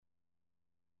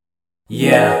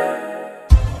Yeah,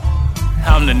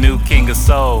 I'm the new king of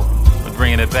soul. We're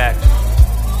bringing it back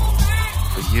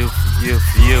for you, for you,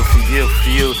 for you, for you, for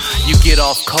you. You get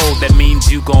off cold, that means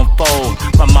you gon' fold.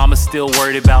 My mama's still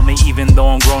worried about me, even though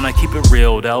I'm grown. I keep it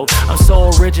real though. I'm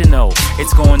so original.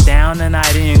 It's going down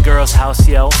tonight in your girl's house,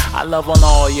 yo. I love on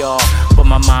all y'all, but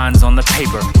my mind's on the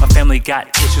paper. My family got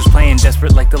issues, playing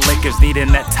desperate like the Lakers, needing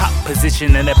that top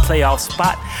position in that playoff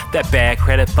spot. That bad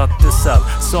credit fucked us up,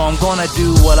 so I'm gonna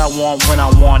do what I want, when I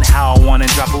want, how I want,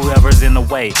 and drop whoever's in the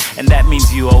way. And that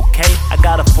means you okay? I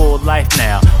got a full life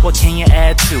now. What can you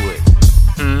add to it?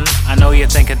 I know you're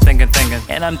thinking,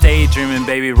 and I'm daydreaming,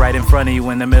 baby, right in front of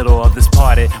you in the middle of this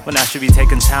party, when I should be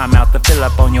taking time out to fill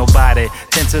up on your body,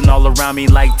 dancing all around me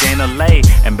like Dana Lay,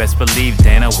 and best believe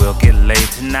Dana will get laid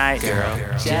tonight. Girl,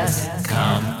 just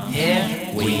come here,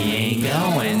 we ain't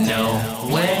going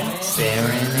nowhere,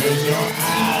 staring in your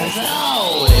eyes.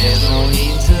 Oh, there's no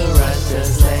need to rush,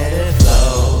 just let it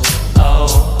flow.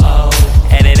 Oh, oh,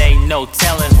 and it ain't no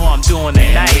telling who I'm doing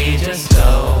tonight. And we just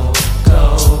go,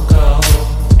 go, go.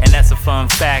 And that's a fun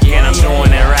fact, and I'm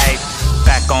doing it right.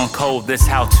 Back on code, this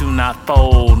how to not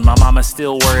fold. My mama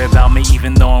still worried about me,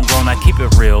 even though I'm grown. I keep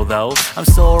it real though. I'm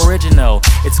so original.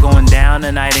 It's going down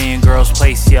tonight in your girl's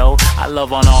place, yo. I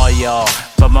love on all y'all,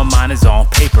 but my mind is on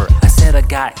paper. I said I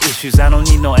got issues, I don't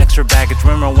need no extra baggage.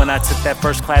 Remember when I took that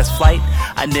first class flight?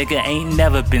 A nigga ain't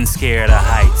never been scared of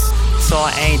heights, so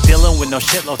I ain't dealing with no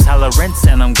shit, no tolerance,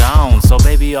 and I'm gone. So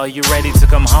baby, are you ready to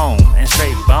come home and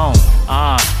straight bone?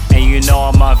 And you know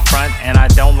I'm up front, and I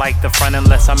don't like the front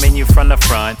unless I'm in you from the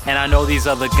front. And I know these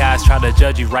other guys try to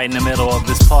judge you right in the middle of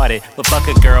this party, but fuck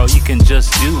it, girl, you can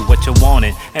just do what you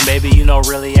wanted. And baby, you know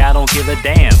really I don't give a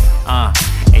damn.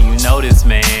 And you know this,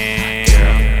 man.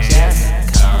 Girl,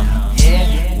 just come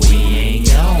here, we ain't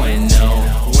going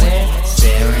nowhere,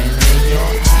 staring in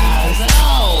your eyes.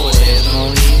 Oh, there's no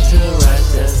need to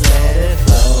rush, just let it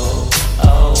flow.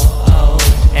 Oh,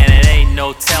 oh, and it ain't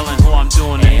no telling who I'm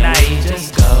doing tonight. And we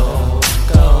just go,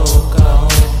 go, go.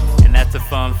 And that's a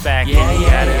fun fact. Yeah,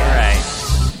 yeah, yeah.